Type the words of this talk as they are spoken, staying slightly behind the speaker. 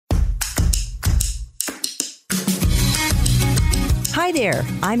Hi there,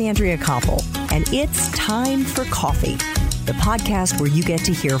 I'm Andrea Koppel, and it's time for coffee, the podcast where you get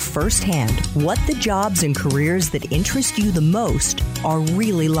to hear firsthand what the jobs and careers that interest you the most are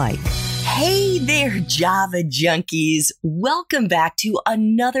really like. Hey there, Java junkies. Welcome back to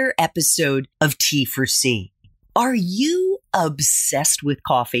another episode of T4C. Are you obsessed with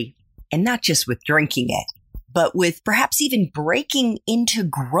coffee? And not just with drinking it, but with perhaps even breaking into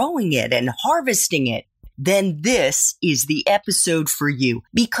growing it and harvesting it? Then this is the episode for you,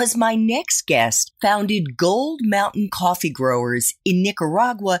 because my next guest founded Gold Mountain Coffee Growers in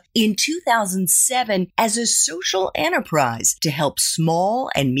Nicaragua in 2007 as a social enterprise to help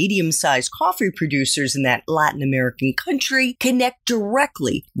small and medium-sized coffee producers in that Latin American country connect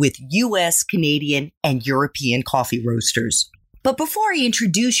directly with U.S., Canadian, and European coffee roasters. But before I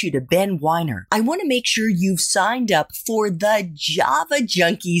introduce you to Ben Weiner, I want to make sure you've signed up for the Java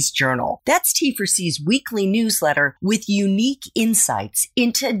Junkies Journal. That's T4C's weekly newsletter with unique insights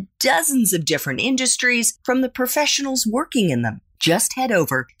into dozens of different industries from the professionals working in them. Just head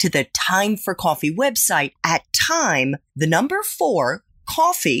over to the Time for Coffee website at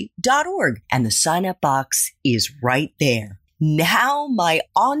time4coffee.org, and the sign-up box is right there. Now, my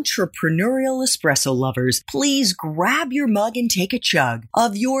entrepreneurial espresso lovers, please grab your mug and take a chug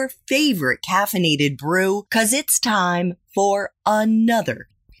of your favorite caffeinated brew, because it's time for another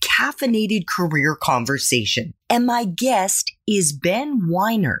caffeinated career conversation. And my guest is Ben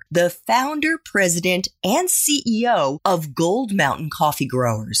Weiner, the founder, president, and CEO of Gold Mountain Coffee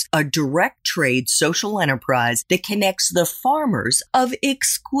Growers, a direct trade social enterprise that connects the farmers of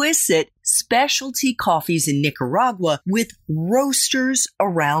exquisite specialty coffees in Nicaragua with roasters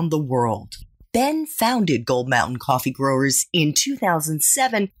around the world. Ben founded Gold Mountain Coffee Growers in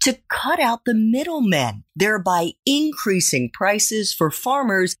 2007 to cut out the middlemen, thereby increasing prices for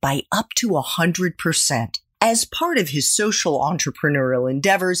farmers by up to 100%. As part of his social entrepreneurial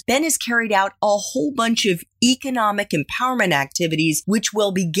endeavors, Ben has carried out a whole bunch of economic empowerment activities, which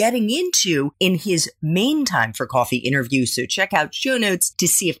we'll be getting into in his main Time for Coffee interview. So check out show notes to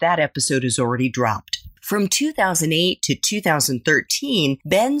see if that episode is already dropped. From 2008 to 2013,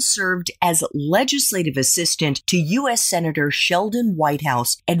 Ben served as legislative assistant to U.S. Senator Sheldon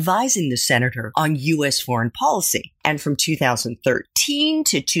Whitehouse, advising the senator on U.S. foreign policy. And from 2013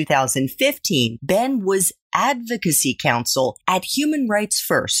 to 2015, Ben was advocacy counsel at Human Rights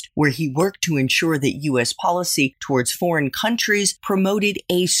First, where he worked to ensure that U.S. policy towards foreign countries promoted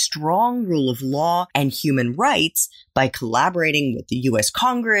a strong rule of law and human rights by collaborating with the U.S.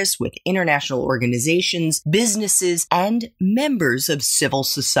 Congress, with international organizations, businesses, and members of civil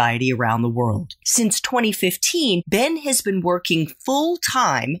society around the world. Since 2015, Ben has been working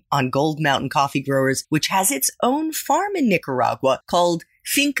full-time on Gold Mountain Coffee Growers, which has its own farm in Nicaragua called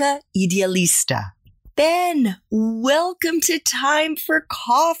Finca Idealista. Ben, welcome to Time for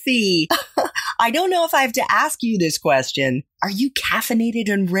Coffee. I don't know if I have to ask you this question. Are you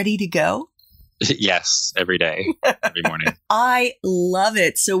caffeinated and ready to go? Yes, every day, every morning. I love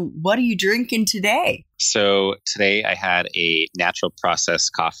it. So what are you drinking today? So today I had a natural process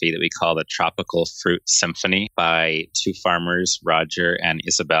coffee that we call the Tropical Fruit Symphony by two farmers, Roger and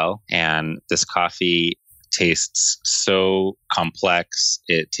Isabel. And this coffee tastes so complex.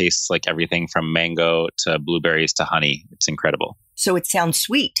 It tastes like everything from mango to blueberries to honey. It's incredible. So it sounds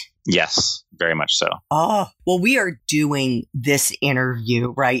sweet. Yes, very much so. Oh, well, we are doing this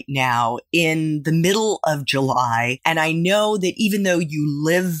interview right now in the middle of July. And I know that even though you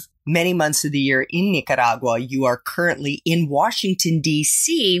live many months of the year in Nicaragua, you are currently in Washington,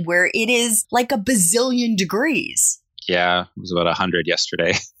 D.C., where it is like a bazillion degrees. Yeah, it was about 100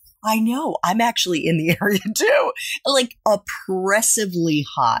 yesterday. I know. I'm actually in the area too. Like oppressively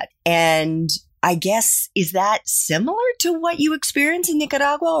hot. And I guess, is that similar to what you experience in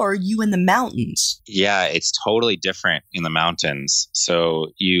Nicaragua, or are you in the mountains? Yeah, it's totally different in the mountains. So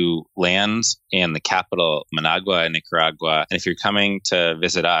you land in the capital, Managua, in Nicaragua. And if you're coming to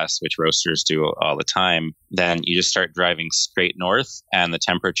visit us, which roasters do all the time, then you just start driving straight north and the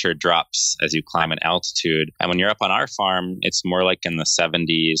temperature drops as you climb in altitude. And when you're up on our farm, it's more like in the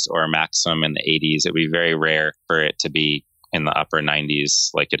 70s or maximum in the 80s. It would be very rare for it to be in the upper 90s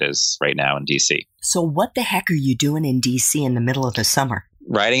like it is right now in DC. So what the heck are you doing in DC in the middle of the summer?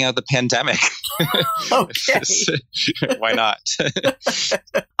 Riding out the pandemic. Okay. Why not? I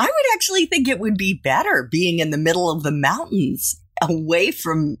would actually think it would be better being in the middle of the mountains, away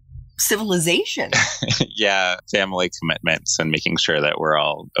from civilization. Yeah, family commitments and making sure that we're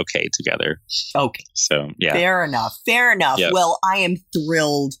all okay together. Okay. So, yeah. Fair enough. Fair enough. Yep. Well, I am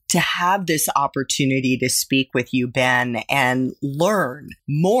thrilled to have this opportunity to speak with you, Ben, and learn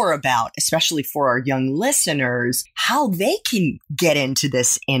more about, especially for our young listeners, how they can get into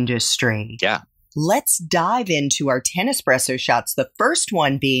this industry. Yeah. Let's dive into our 10 espresso shots. The first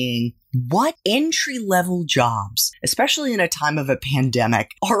one being, what entry-level jobs, especially in a time of a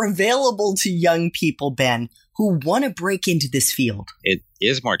pandemic, are available to young people, Ben, who want to break into this field? It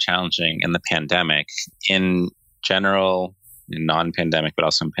is more challenging in the pandemic. In general, in non-pandemic, but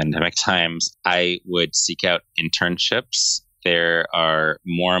also in pandemic times, I would seek out internships. There are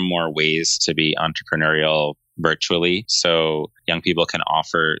more and more ways to be entrepreneurial virtually. So young people can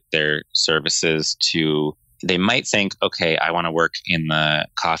offer their services to, they might think, okay, I want to work in the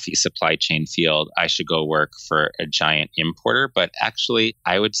coffee supply chain field. I should go work for a giant importer. But actually,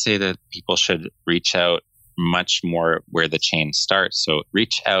 I would say that people should reach out much more where the chain starts. So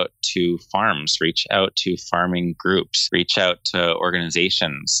reach out to farms, reach out to farming groups, reach out to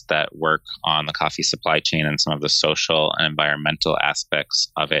organizations that work on the coffee supply chain and some of the social and environmental aspects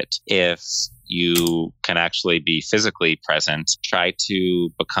of it. If you can actually be physically present, try to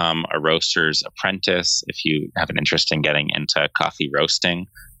become a roaster's apprentice if you have an interest in getting into coffee roasting,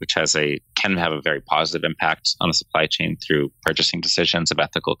 which can have a very positive impact on the supply chain through purchasing decisions of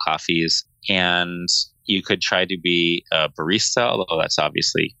ethical coffees. And you could try to be a barista, although that's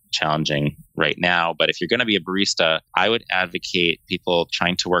obviously challenging right now. But if you're going to be a barista, I would advocate people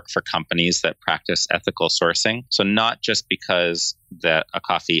trying to work for companies that practice ethical sourcing. So not just because that a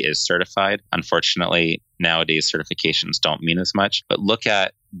coffee is certified. Unfortunately, nowadays certifications don't mean as much, but look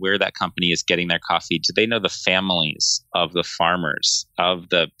at where that company is getting their coffee. Do they know the families of the farmers, of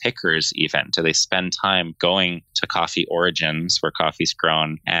the pickers even? Do they spend time going to coffee origins where coffee's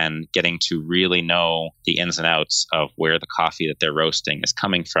grown and getting to really know the ins and outs of where the coffee that they're roasting is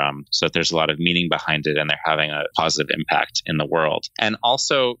coming from, so that there's a lot of meaning behind it and they're having a positive impact in the world? And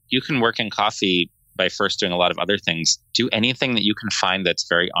also, you can work in coffee by first doing a lot of other things. Do anything that you can find that's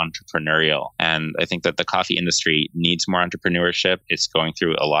very entrepreneurial. And I think that the coffee industry needs more entrepreneurship. It's going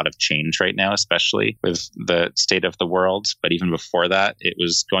through a lot of change right now, especially with the state of the world. But even before that, it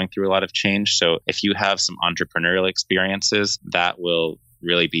was going through a lot of change. So if you have some entrepreneurial experiences, that will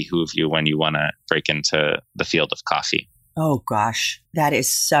really behoove you when you want to break into the field of coffee. Oh, gosh, that is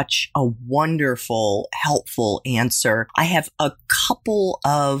such a wonderful, helpful answer. I have a couple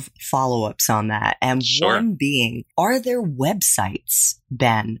of follow-ups on that. And Sure. One being, are there websites,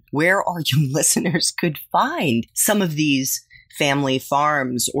 Ben, where our young listeners could find some of these family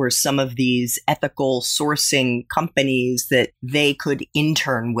farms or some of these ethical sourcing companies that they could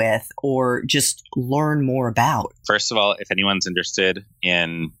intern with or just learn more about? First of all, if anyone's interested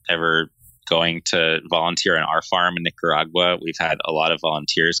in ever going to volunteer on our farm in Nicaragua, we've had a lot of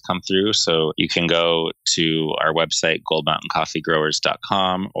volunteers come through. So you can go to our website,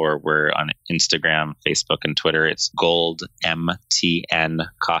 goldmountaincoffeegrowers.com, or we're on Instagram, Facebook, and Twitter. It's GoldMTN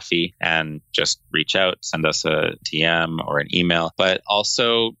Coffee, and just reach out, send us a DM or an email. But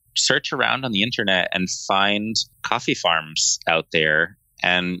also search around on the internet and find coffee farms out there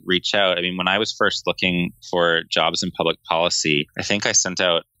and reach out. I mean, when I was first looking for jobs in public policy, I think I sent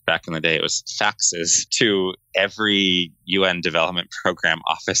out, back in the day, it was faxes to every UN development program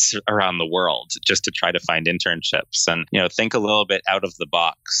office around the world just to try to find internships. And, think a little bit out of the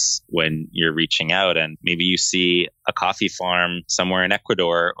box when you're reaching out, and maybe you see a coffee farm somewhere in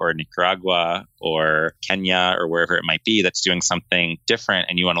Ecuador or Nicaragua or Kenya or wherever it might be that's doing something different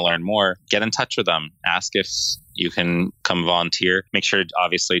and you want to learn more. Get in touch with them. Ask if you can come volunteer. Make sure to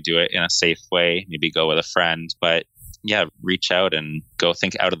obviously do it in a safe way. Maybe go with a friend, but yeah, reach out and go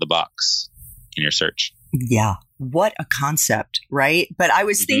think out of the box in your search. Yeah. What a concept, right? But I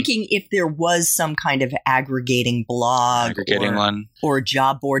was thinking if there was some kind of aggregating blog or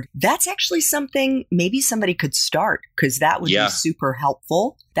job board, that's actually something maybe somebody could start, because that would be super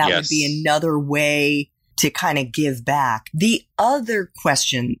helpful. That would be another way to kind of give back. The other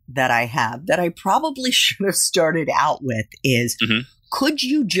question that I have that I probably should have started out with is, could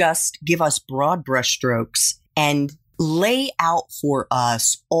you just give us broad brushstrokes and lay out for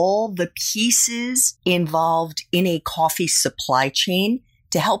us all the pieces involved in a coffee supply chain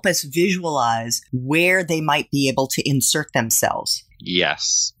to help us visualize where they might be able to insert themselves?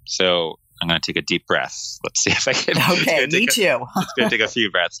 Yes. So I'm going to take a deep breath. Let's see if I can. Okay, me too. It's going to take a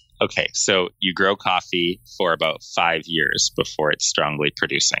few breaths. Okay, so you grow coffee for about 5 years before it's strongly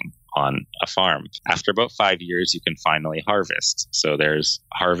producing on a farm. After about 5 years, you can finally harvest. So there's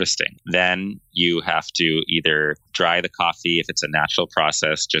harvesting. Then you have to either dry the coffee if it's a natural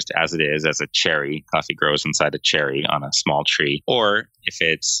process, just as it is, as a cherry. Coffee grows inside a cherry on a small tree. Or if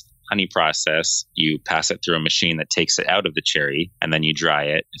it's honey process, you pass it through a machine that takes it out of the cherry and then you dry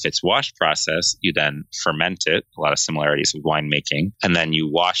it. If it's wash process, you then ferment it, a lot of similarities with winemaking, and then you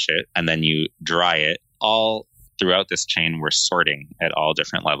wash it and then you dry it. All throughout this chain, we're sorting at all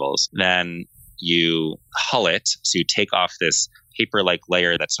different levels. Then you hull it. So you take off this paper-like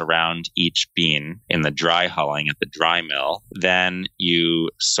layer that's around each bean in the dry hulling at the dry mill. Then you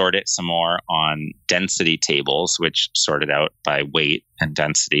sort it some more on density tables, which sort it out by weight and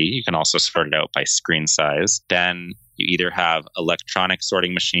density. You can also sort it out by screen size. Then you either have electronic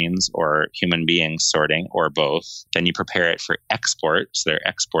sorting machines or human beings sorting, or both. Then you prepare it for export. So there are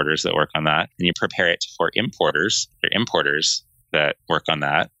exporters that work on that. And you prepare it for importers. There are importers that work on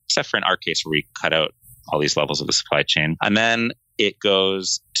that, except for in our case where we cut out all these levels of the supply chain. And then it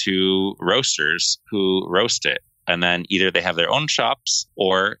goes to roasters who roast it. And then either they have their own shops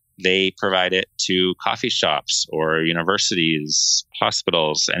or they provide it to coffee shops or universities,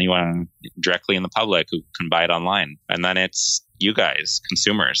 hospitals, anyone directly in the public who can buy it online. And then it's you guys,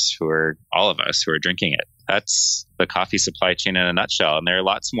 consumers, who are all of us who are drinking it. That's the coffee supply chain in a nutshell. And there are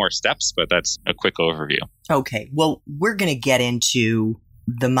lots more steps, but that's a quick overview. Okay. Well, we're going to get into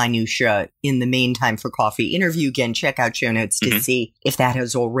the minutia in the Meantime for Coffee interview. Again, check out show notes to see if that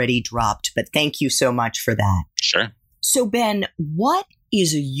has already dropped. But thank you so much for that. Sure. So, Ben, what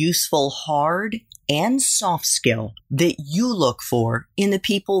is a useful hard and soft skill that you look for in the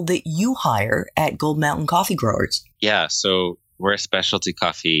people that you hire at Gold Mountain Coffee Growers? Yeah, so we're a specialty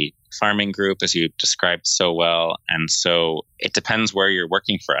coffee farming group, as you described so well. And so it depends where you're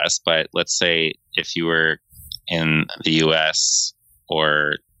working for us. But let's say if you were in the US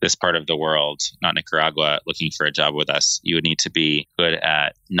or this part of the world, not Nicaragua, looking for a job with us, you would need to be good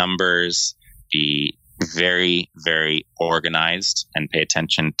at numbers, be very, very organized and pay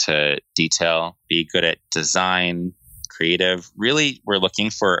attention to detail, be good at design, creative. Really, we're looking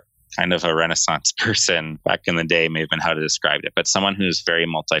for kind of a Renaissance person. Back in the day, may have been how to describe it, but someone who's very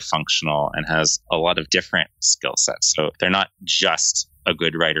multifunctional and has a lot of different skill sets. So they're not just a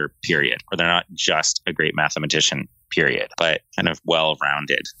good writer, period, or they're not just a great mathematician, period, but kind of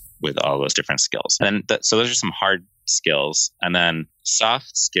well-rounded with all those different skills. And so those are some hard skills. And then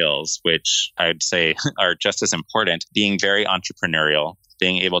soft skills, which I'd say are just as important, being very entrepreneurial,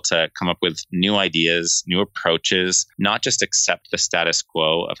 being able to come up with new ideas, new approaches, not just accept the status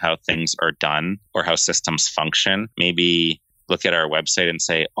quo of how things are done or how systems function. Maybe look at our website and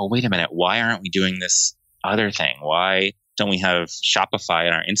say, oh, wait a minute, why aren't we doing this other thing? Why don't we have Shopify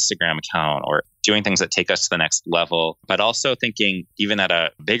in our Instagram account, or doing things that take us to the next level? But also thinking even at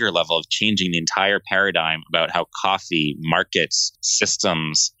a bigger level of changing the entire paradigm about how coffee markets,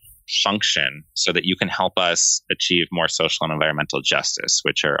 systems function, so that you can help us achieve more social and environmental justice,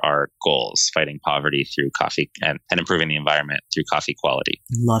 which are our goals, fighting poverty through coffee and improving the environment through coffee quality.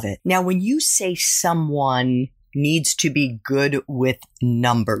 Love it. Now, when you say someone needs to be good with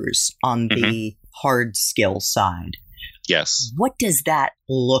numbers on the hard skill side, yes. What does that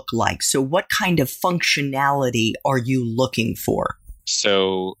look like? So what kind of functionality are you looking for?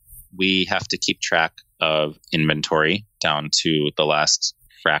 So we have to keep track of inventory down to the last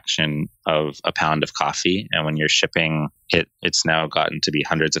fraction of a pound of coffee. And when you're shipping it, it's now gotten to be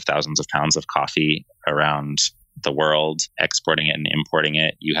hundreds of thousands of pounds of coffee around the world, exporting it and importing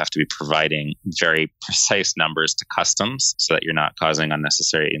it. You have to be providing very precise numbers to customs so that you're not causing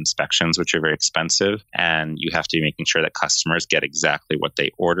unnecessary inspections, which are very expensive. And you have to be making sure that customers get exactly what they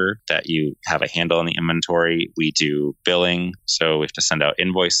order, that you have a handle on the inventory. We do billing, so we have to send out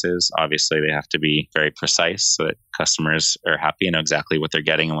invoices. Obviously, they have to be very precise so that customers are happy and know exactly what they're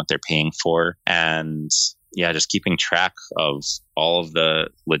getting and what they're paying for. And yeah, just keeping track of all of the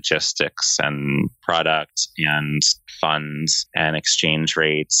logistics and product and funds and exchange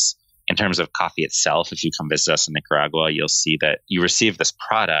rates. In terms of coffee itself, if you come visit us in Nicaragua, you'll see that you receive this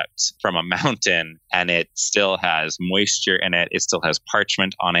product from a mountain and it still has moisture in it. It still has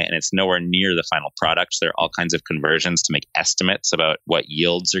parchment on it, and it's nowhere near the final product. So there are all kinds of conversions to make estimates about what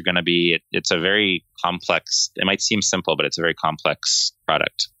yields are going to be. It's a very complex, it might seem simple, but it's a very complex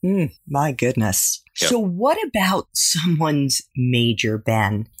product. My goodness. Yep. So what about someone's major,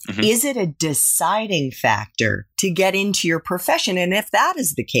 Ben? Is it a deciding factor to get into your profession? And if that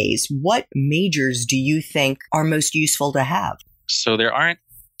is the case, what majors do you think are most useful to have? So there aren't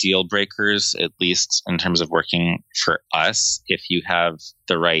deal breakers, at least in terms of working for us, if you have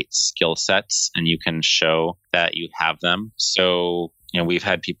the right skill sets and you can show that you have them. So, we've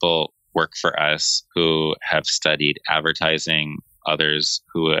had people work for us who have studied advertising, others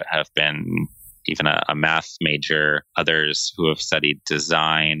who have been even a math major, others who have studied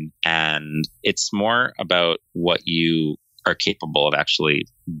design. And it's more about what you are capable of actually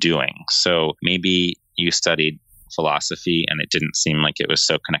doing. So maybe you studied philosophy and it didn't seem like it was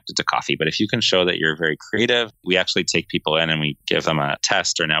so connected to coffee. But if you can show that you're very creative, we actually take people in and we give them a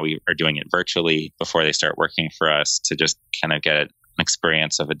test, or now we are doing it virtually before they start working for us to just kind of get an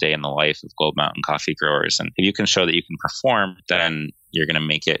experience of a day in the life of Gold Mountain coffee growers. And if you can show that you can perform, then you're going to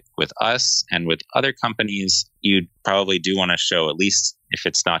make it with us. And with other companies, you probably do want to show, at least if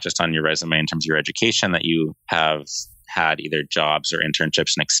it's not just on your resume in terms of your education, that you have had either jobs or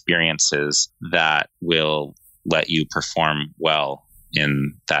internships and experiences that will let you perform well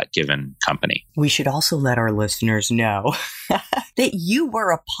in that given company. We should also let our listeners know that you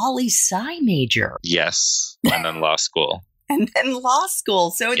were a poli-sci major. Yes, and then law school. And then law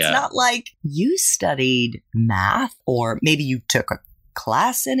school. So it's not like you studied math, or maybe you took a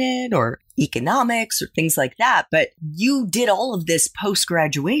class in it, or economics or things like that, but you did all of this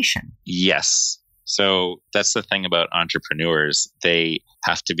post-graduation. Yes. So that's the thing about entrepreneurs. They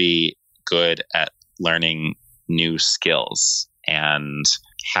have to be good at learning new skills and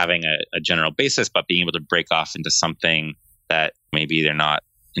having a general basis, but being able to break off into something that maybe they're not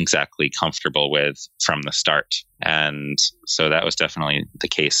exactly comfortable with from the start. And so that was definitely the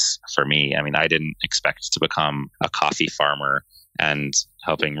case for me. I mean, I didn't expect to become a coffee farmer and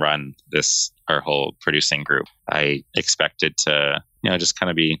helping run our whole producing group. I expected to, just kind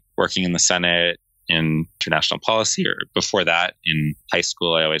of be working in the Senate in international policy, or before that in high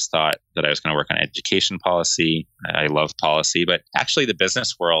school, I always thought that I was going to work on education policy. I love policy, but actually the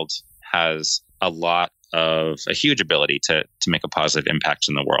business world has a huge ability to make a positive impact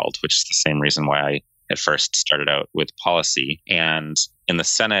in the world, which is the same reason why I at first started out with policy. And in the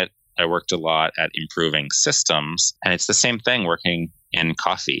Senate, I worked a lot at improving systems, and it's the same thing working in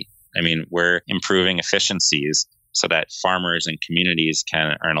coffee. I mean, we're improving efficiencies so that farmers and communities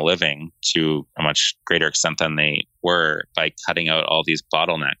can earn a living to a much greater extent than they were by cutting out all these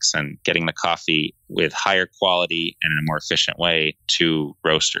bottlenecks and getting the coffee with higher quality and in a more efficient way to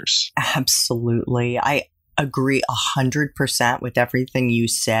roasters. Absolutely. I agree 100% with everything you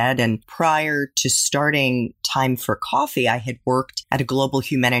said. And prior to starting Time for Coffee, I had worked at a global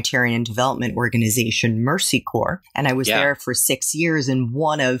humanitarian development organization, Mercy Corps, and I was there for 6 years. And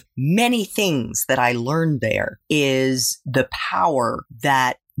one of many things that I learned there is the power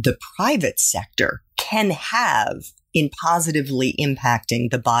that the private sector can have in positively impacting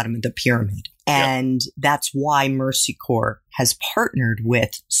the bottom of the pyramid. And that's why Mercy Corps has partnered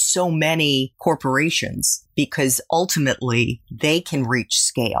with so many corporations, because ultimately they can reach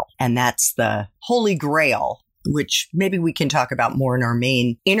scale. And that's the holy grail, which maybe we can talk about more in our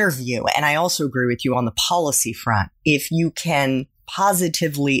main interview. And I also agree with you on the policy front. If you can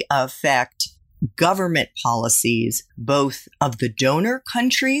positively affect government policies, both of the donor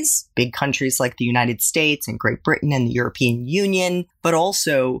countries, big countries like the United States and Great Britain and the European Union, but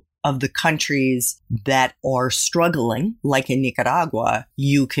also of the countries that are struggling, like in Nicaragua,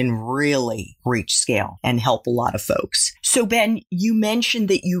 you can really reach scale and help a lot of folks. So Ben, you mentioned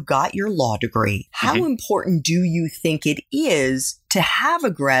that you got your law degree. How important do you think it is to have a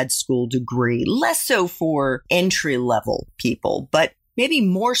grad school degree? Less so for entry-level people, but maybe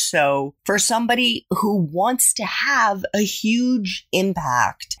more so for somebody who wants to have a huge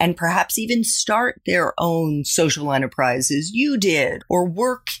impact and perhaps even start their own social enterprise as you did, or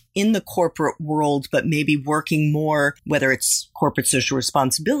work in the corporate world, but maybe working more, whether it's corporate social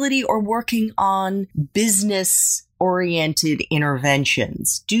responsibility or working on business-oriented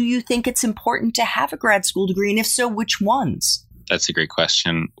interventions. Do you think it's important to have a grad school degree? And if so, which ones? That's a great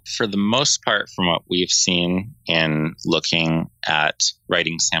question. For the most part, from what we've seen in looking at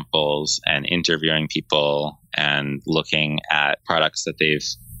writing samples and interviewing people and looking at products that they've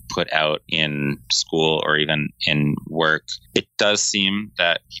put out in school or even in work, it does seem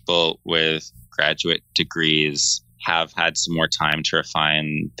that people with graduate degrees have had some more time to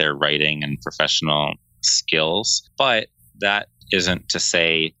refine their writing and professional skills. But that isn't to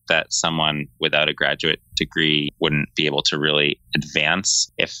say that someone without a graduate degree wouldn't be able to really advance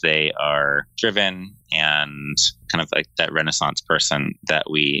if they are driven and kind of like that Renaissance person that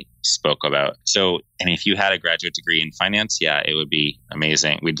we spoke about. So, and if you had a graduate degree in finance, it would be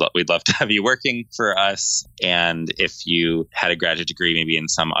amazing. We'd love to have you working for us. And if you had a graduate degree maybe in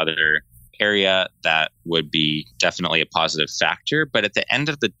some other area, that would be definitely a positive factor. But at the end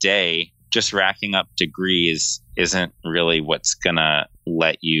of the day, just racking up degrees isn't really what's going to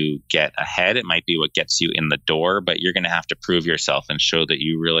let you get ahead. It might be what gets you in the door, but you're going to have to prove yourself and show that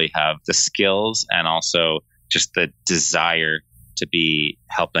you really have the skills and also just the desire to be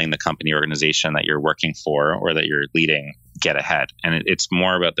helping the company organization that you're working for or that you're leading get ahead. And it's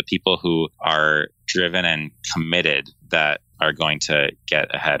more about the people who are driven and committed that are going to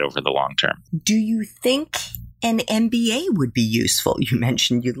get ahead over the long term. Do you think an MBA would be useful? You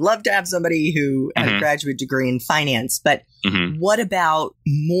mentioned you'd love to have somebody who had a graduate degree in finance, but what about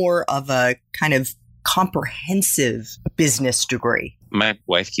more of a kind of comprehensive business degree? My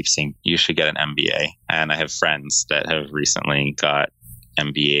wife keeps saying you should get an MBA, and I have friends that have recently got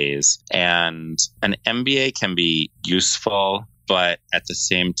MBAs. And an MBA can be useful, but at the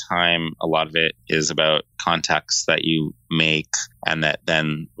same time, a lot of it is about contacts that you make and that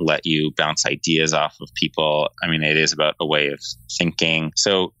then let you bounce ideas off of people. I mean, it is about a way of thinking.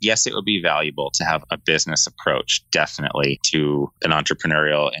 So yes, it would be valuable to have a business approach, definitely, to an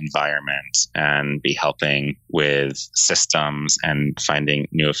entrepreneurial environment and be helping with systems and finding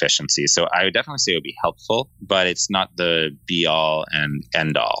new efficiencies. So I would definitely say it would be helpful, but it's not the be all and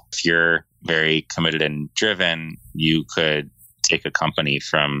end all. If you're very committed and driven, you could take a company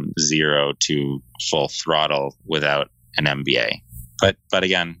from zero to full throttle without an MBA. But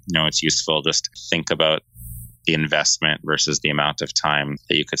again, it's useful just to think about the investment versus the amount of time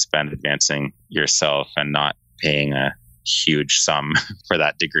that you could spend advancing yourself and not paying a huge sum for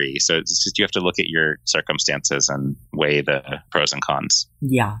that degree. So it's just, you have to look at your circumstances and weigh the pros and cons.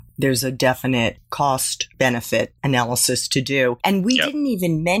 Yeah, there's a definite cost benefit analysis to do. And we didn't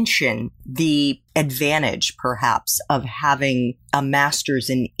even mention the advantage, perhaps, of having a master's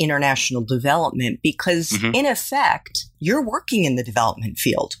in international development, because in effect, you're working in the development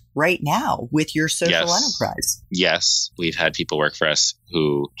field right now with your social enterprise. Yes, we've had people work for us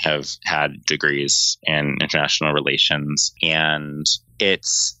who have had degrees in international relations, and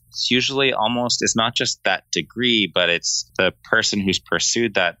it's usually it's not just that degree, but it's the person who's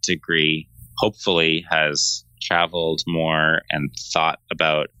pursued that degree hopefully has traveled more and thought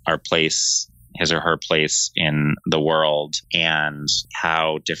about his or her place in the world and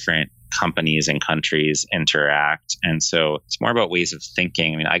how different companies and countries interact. And so it's more about ways of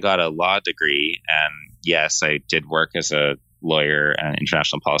thinking. I mean, I got a law degree, and yes, I did work as a lawyer and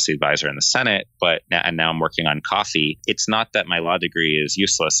international policy advisor in the Senate, and now I'm working on coffee. It's not that my law degree is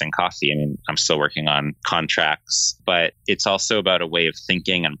useless in coffee. I mean, I'm still working on contracts, but it's also about a way of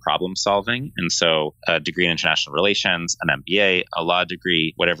thinking and problem solving. And so a degree in international relations, an MBA, a law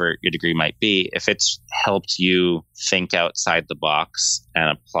degree, whatever your degree might be, if it's helped you think outside the box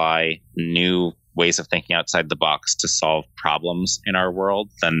and apply new ways of thinking outside the box to solve problems in our world,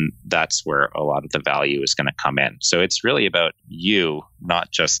 then that's where a lot of the value is going to come in. So it's really about you,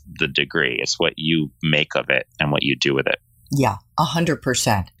 not just the degree. It's what you make of it and what you do with it. Yeah,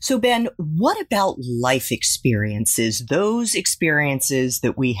 100%. So Ben, what about life experiences, those experiences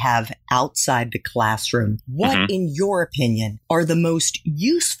that we have outside the classroom? What, in your opinion, are the most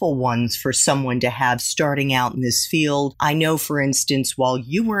useful ones for someone to have starting out in this field? I know, for instance, while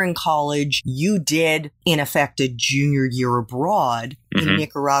you were in college, you did, in effect, a junior year abroad in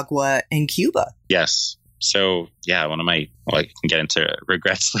Nicaragua and Cuba. Yes. So yeah, I can get into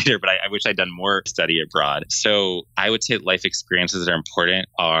regrets later, but I wish I'd done more study abroad. So I would say life experiences that are important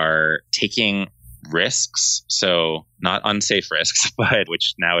are taking risks. So not unsafe risks, but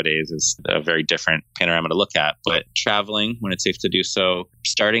which nowadays is a very different panorama to look at, but traveling when it's safe to do so,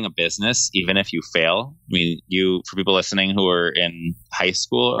 starting a business, even if you fail. I mean, for people listening who are in high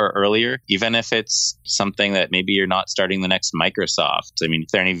school or earlier, even if it's something that maybe you're not starting the next Microsoft. I mean, if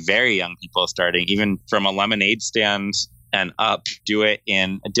there are any very young people starting, even from a lemonade stand and up, do it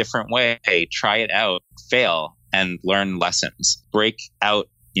in a different way. Try it out, fail, and learn lessons. Break out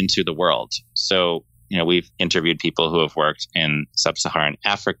into the world. So, we've interviewed people who have worked in sub-Saharan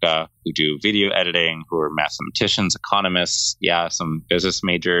Africa, who do video editing, who are mathematicians, economists, some business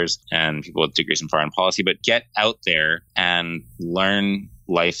majors, and people with degrees in foreign policy. But get out there and learn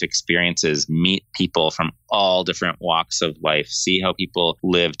life experiences, meet people from all different walks of life, see how people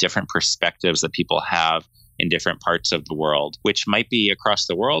live, different perspectives that people have in different parts of the world, which might be across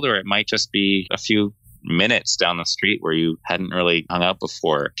the world, or it might just be a few minutes down the street where you hadn't really hung out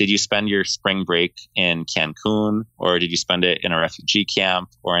before? Did you spend your spring break in Cancun, or did you spend it in a refugee camp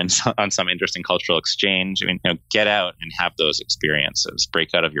or on some interesting cultural exchange? I mean, get out and have those experiences.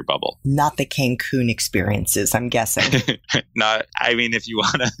 Break out of your bubble. Not the Cancun experiences, I'm guessing. If you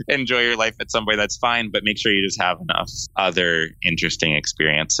want to enjoy your life at some point, that's fine, but make sure you just have enough other interesting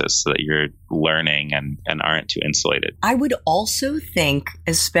experiences so that you're learning and aren't too insulated. I would also think,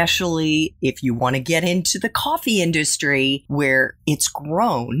 especially if you want to get into the coffee industry where it's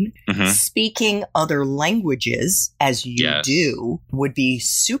grown, speaking other languages as you do would be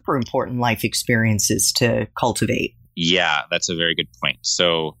super important life experiences to cultivate. Yeah, that's a very good point.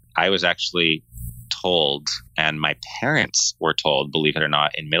 So I was actually told, and my parents were told, believe it or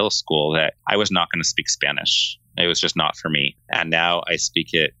not, in middle school that I was not going to speak Spanish. It was just not for me. And now I speak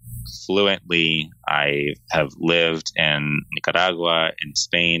it fluently. I have lived in Nicaragua, in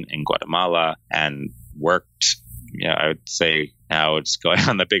Spain, in Guatemala, and worked, I would say now it's going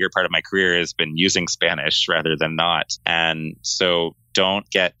on the bigger part of my career has been using Spanish rather than not. And so don't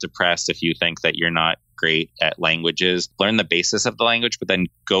get depressed if you think that you're not great at languages. Learn the basis of the language, but then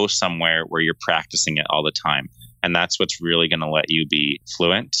go somewhere where you're practicing it all the time. And that's what's really going to let you be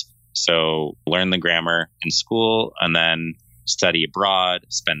fluent. So learn the grammar in school and then study abroad,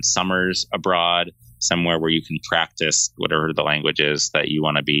 spend summers abroad, somewhere where you can practice whatever the language is that you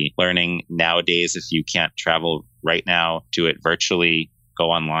want to be learning. Nowadays, if you can't travel right now, do it virtually. Go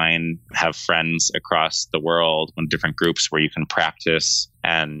online, have friends across the world in different groups where you can practice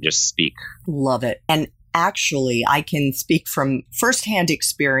and just speak. Love it. And actually, I can speak from firsthand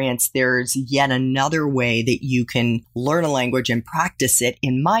experience. There's yet another way that you can learn a language and practice it.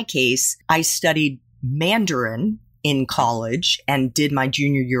 In my case, I studied Mandarin in college and did my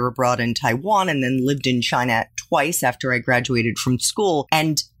junior year abroad in Taiwan and then lived in China twice after I graduated from school.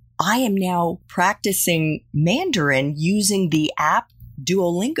 And I am now practicing Mandarin using the app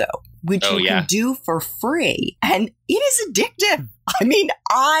Duolingo, which you can do for free. And it is addictive. I mean,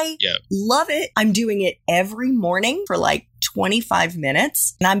 I love it. I'm doing it every morning for like 25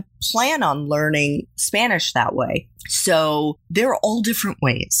 minutes, and I plan on learning Spanish that way. So there are all different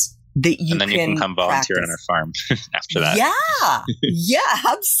ways that you can. And then you can come volunteer on our farm after that.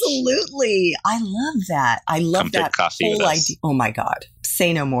 Yeah, absolutely. I love that. I love that whole idea. Oh my God.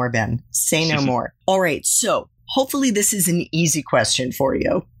 Say no more, Ben. Say no more. All right. So hopefully this is an easy question for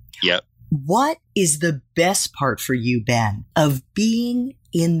you. Yep. What is the best part for you, Ben, of being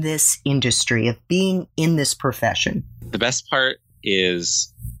in this industry, of being in this profession? The best part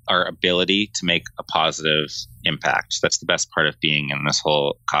is our ability to make a positive impact. That's the best part of being in this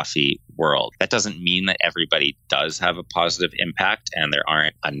whole coffee world. That doesn't mean that everybody does have a positive impact and there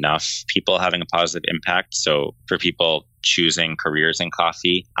aren't enough people having a positive impact. So for people choosing careers in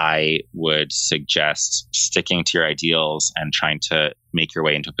coffee, I would suggest sticking to your ideals and trying to make your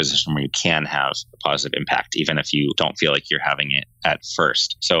way into a position where you can have a positive impact, even if you don't feel like you're having it at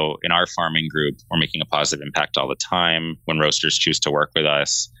first. So in our farming group, we're making a positive impact all the time. When roasters choose to work with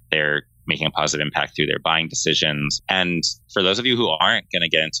us, they're making a positive impact through their buying decisions. And for those of you who aren't going to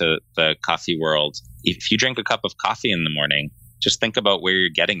get into the coffee world, if you drink a cup of coffee in the morning, just think about where you're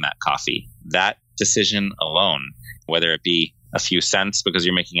getting that coffee. That decision alone, whether it be a few cents because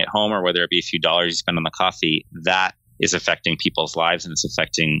you're making it home or whether it be a few dollars you spend on the coffee, that is affecting people's lives and it's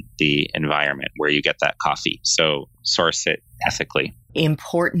affecting the environment where you get that coffee. So source it ethically.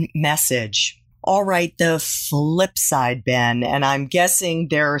 Important message. All right, the flip side, Ben, and I'm guessing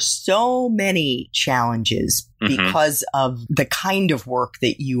there are so many challenges because of the kind of work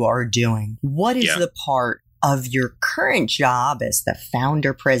that you are doing. What is the part of your current job as the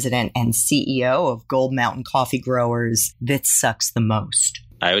founder, president, and CEO of Gold Mountain Coffee Growers that sucks the most?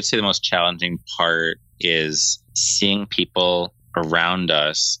 I would say the most challenging part is seeing people around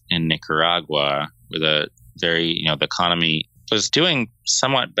us in Nicaragua with a very, the economy was doing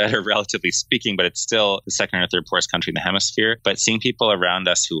somewhat better, relatively speaking, but it's still the second or third poorest country in the hemisphere. But seeing people around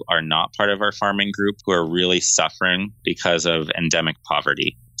us who are not part of our farming group who are really suffering because of endemic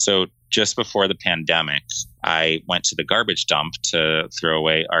poverty. So just before the pandemic, I went to the garbage dump to throw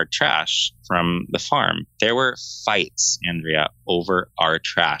away our trash from the farm. There were fights, Andrea, over our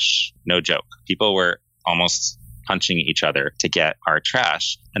trash. No joke. People were almost punching each other to get our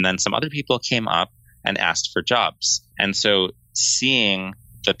trash. And then some other people came up and asked for jobs. And so seeing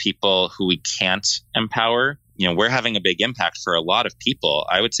the people who we can't empower we're having a big impact for a lot of people.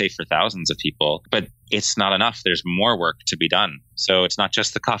 I would say for thousands of people, but it's not enough. There's more work to be done. So it's not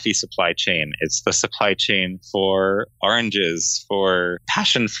just the coffee supply chain. It's the supply chain for oranges, for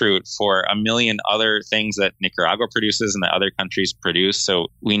passion fruit, for a million other things that Nicaragua produces and that other countries produce. So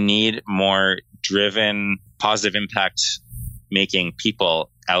we need more driven, positive impact making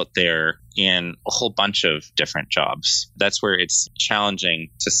people out there in a whole bunch of different jobs. That's where it's challenging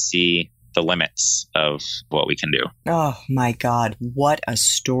to see the limits of what we can do. Oh my God. What a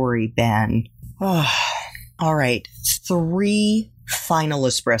story, Ben. Oh. All right. 3 final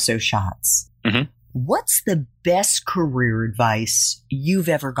espresso shots. Mm-hmm. What's the best career advice you've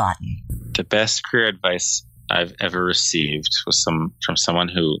ever gotten? The best career advice I've ever received was from someone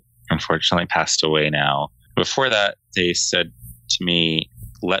who unfortunately passed away now. Before that, they said to me,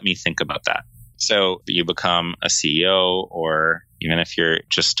 let me think about that. So you become a CEO, or even if you're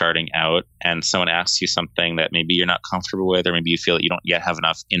just starting out and someone asks you something that maybe you're not comfortable with, or maybe you feel that you don't yet have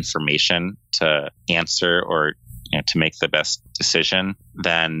enough information to answer or to make the best decision,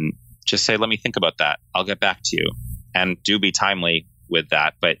 then just say, let me think about that. I'll get back to you. And do be timely with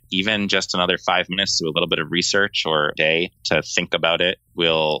that. But even just another 5 minutes to a little bit of research or a day to think about it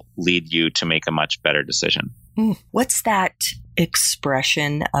will lead you to make a much better decision. What's that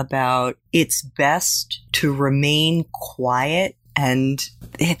expression about it's best to remain quiet and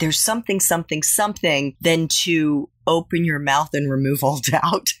there's something than to open your mouth and remove all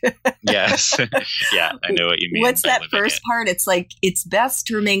doubt? Yes. Yeah, I know what you mean. What's that first part? It's like, it's best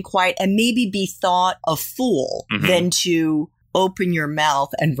to remain quiet and maybe be thought a fool than to open your mouth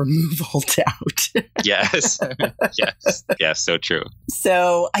and remove all doubt. Yes. Yes. Yes. So true.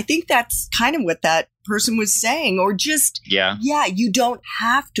 So I think that's kind of what that person was saying, or just, you don't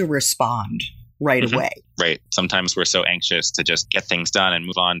have to respond right away. Right. Sometimes we're so anxious to just get things done and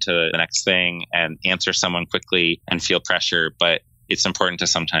move on to the next thing and answer someone quickly and feel pressure. But it's important to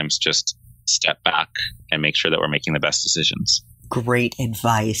sometimes just step back and make sure that we're making the best decisions. Great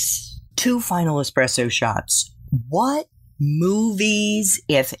advice. 2 final espresso shots. What movies,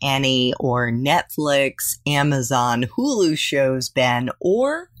 if any, or Netflix, Amazon, Hulu shows, Ben,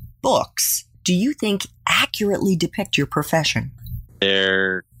 or books do you think accurately depict your profession?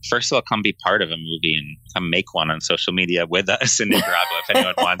 They're, first of all, come be part of a movie and come make one on social media with us in Nicaragua if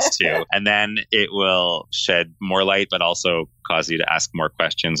anyone wants to. And then it will shed more light, but also cause you to ask more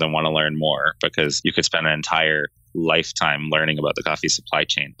questions and want to learn more, because you could spend an entire lifetime learning about the coffee supply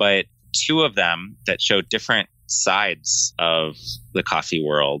chain. But 2 of them that show different sides of the coffee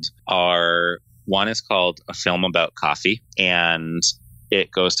world are, one is called A Film About Coffee, and it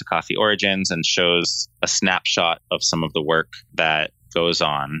goes to coffee origins and shows a snapshot of some of the work that goes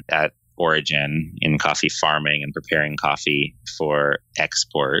on at origin in coffee farming and preparing coffee for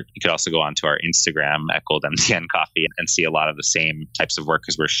export. You could also go onto our Instagram at Gold MTN Coffee and see a lot of the same types of work,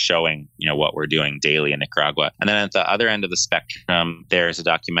 because we're showing, what we're doing daily in Nicaragua. And then at the other end of the spectrum, there's a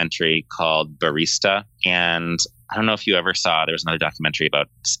documentary called Barista. And I don't know if you ever saw, there was another documentary about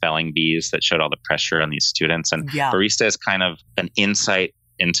spelling bees that showed all the pressure on these students. And Barista is kind of an insight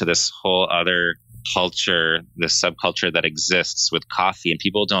into this whole other culture, this subculture that exists with coffee. And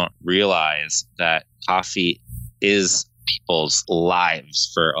people don't realize that coffee is people's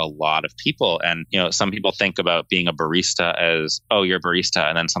lives for a lot of people. And, some people think about being a barista as, oh, you're a barista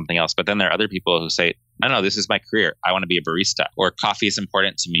and then something else. But then there are other people who say, no, this is my career. I want to be a barista, or coffee is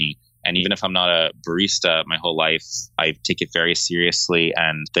important to me. And even if I'm not a barista my whole life, I take it very seriously.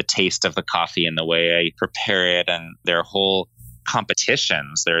 And the taste of the coffee and the way I prepare it, and their whole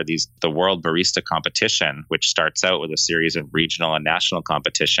competitions. There are the World Barista Competition, which starts out with a series of regional and national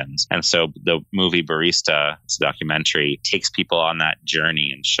competitions. And so the movie Barista, this documentary, takes people on that journey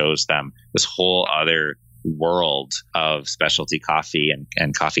and shows them this whole other world of specialty coffee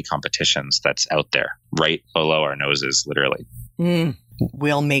and coffee competitions that's out there right below our noses, literally.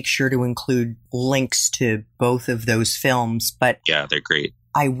 We'll make sure to include links to both of those films. But yeah, they're great.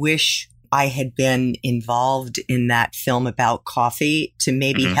 I wish I had been involved in that film about coffee to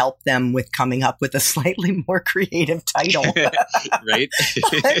maybe help them with coming up with a slightly more creative title. Right?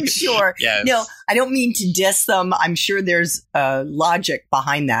 I'm sure. Yes. No, I don't mean to diss them. I'm sure there's logic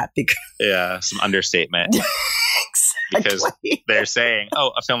behind that. Some understatement. Because they're saying,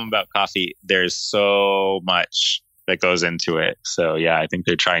 a film about coffee, there's so much that goes into it. So yeah, I think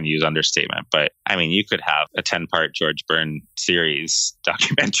they're trying to use understatement. But I mean, you could have a 10-part George Byrne series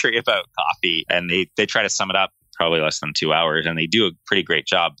documentary about coffee, and they try to sum it up probably less than 2 hours, and they do a pretty great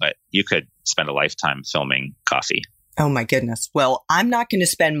job. But you could spend a lifetime filming coffee. Oh my goodness. Well, I'm not going to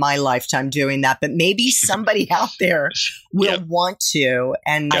spend my lifetime doing that, but maybe somebody out there will want to.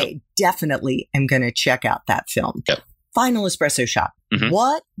 And I definitely am going to check out that film. Final espresso shot.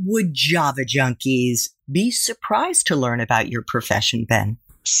 What would Java junkies be surprised to learn about your profession, Ben?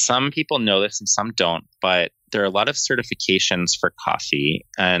 Some people know this and some don't, but there are a lot of certifications for coffee.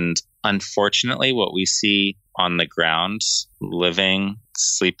 And unfortunately, what we see on the ground, living,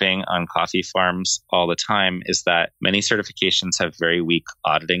 sleeping on coffee farms all the time, is that many certifications have very weak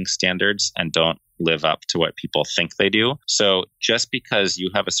auditing standards and don't live up to what people think they do. So just because you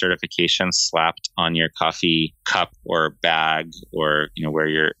have a certification slapped on your coffee cup or bag or, where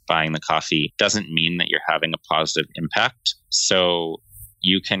you're buying the coffee doesn't mean that you're having a positive impact. So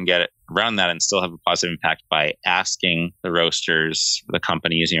you can get around that and still have a positive impact by asking the roasters, the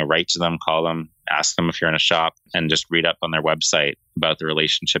companies, write to them, call them, ask them if you're in a shop, and just read up on their website about the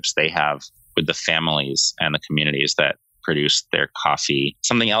relationships they have with the families and the communities that produce their coffee.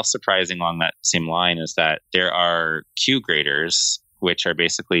 Something else surprising along that same line is that there are Q graders, which are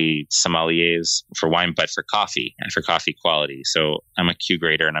basically sommeliers for wine, but for coffee and for coffee quality. So I'm a Q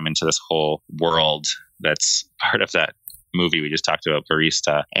grader and I'm into this whole world that's part of that movie we just talked about,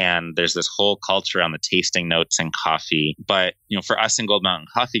 Barista. And there's this whole culture on the tasting notes in coffee. But, for us in Gold Mountain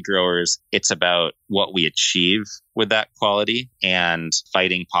Coffee Growers, it's about what we achieve with that quality and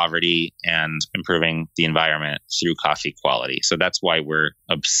fighting poverty and improving the environment through coffee quality. So that's why we're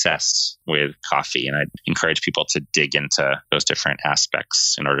obsessed with coffee. And I encourage people to dig into those different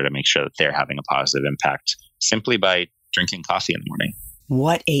aspects in order to make sure that they're having a positive impact simply by drinking coffee in the morning.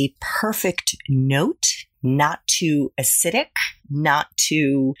 What a perfect note. Not too acidic, not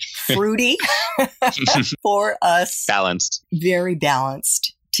too fruity for us. Balanced. Very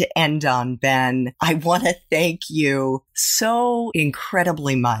balanced to end on, Ben. I want to thank you so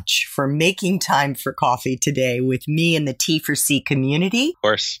incredibly much for making time for coffee today with me and the T4C community. Of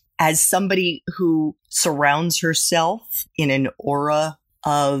course. As somebody who surrounds herself in an aura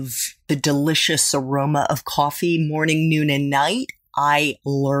of the delicious aroma of coffee morning, noon, and night, I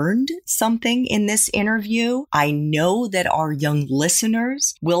learned something in this interview. I know that our young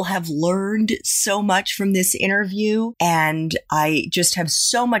listeners will have learned so much from this interview, and I just have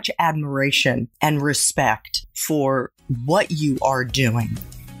so much admiration and respect for what you are doing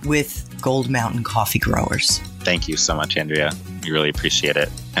with Gold Mountain Coffee Growers. Thank you so much, Andrea. We really appreciate it.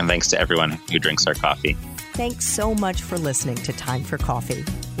 And thanks to everyone who drinks our coffee. Thanks so much for listening to Time for Coffee,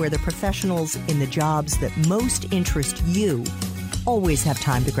 where the professionals in the jobs that most interest you always have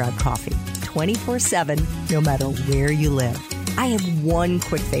time to grab coffee 24/7, no matter where you live. I have one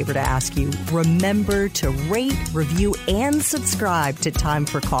quick favor to ask you. Remember to rate, review, and subscribe to Time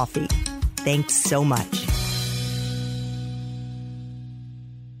for Coffee. Thanks so much.